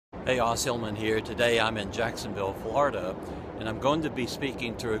Hey, Os Hillman here. Today I'm in Jacksonville, Florida, and I'm going to be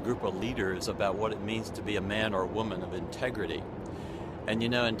speaking to a group of leaders about what it means to be a man or woman of integrity. And you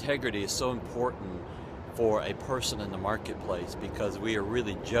know, integrity is so important for a person in the marketplace because we are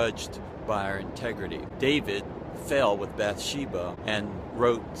really judged by our integrity. David fell with Bathsheba and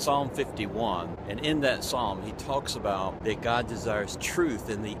wrote Psalm 51, and in that psalm he talks about that God desires truth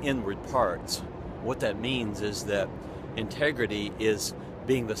in the inward parts. What that means is that integrity is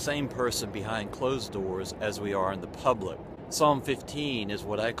being the same person behind closed doors as we are in the public. Psalm 15 is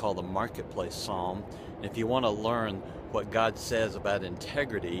what I call the marketplace psalm. And if you want to learn what God says about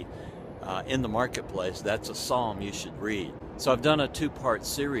integrity in the marketplace, that's a psalm you should read. So I've done a two-part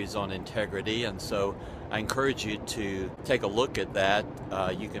series on integrity, and so I encourage you to take a look at that.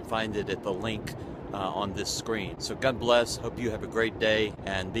 You can find it at the link on this screen. So God bless. Hope you have a great day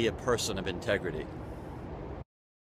and be a person of integrity.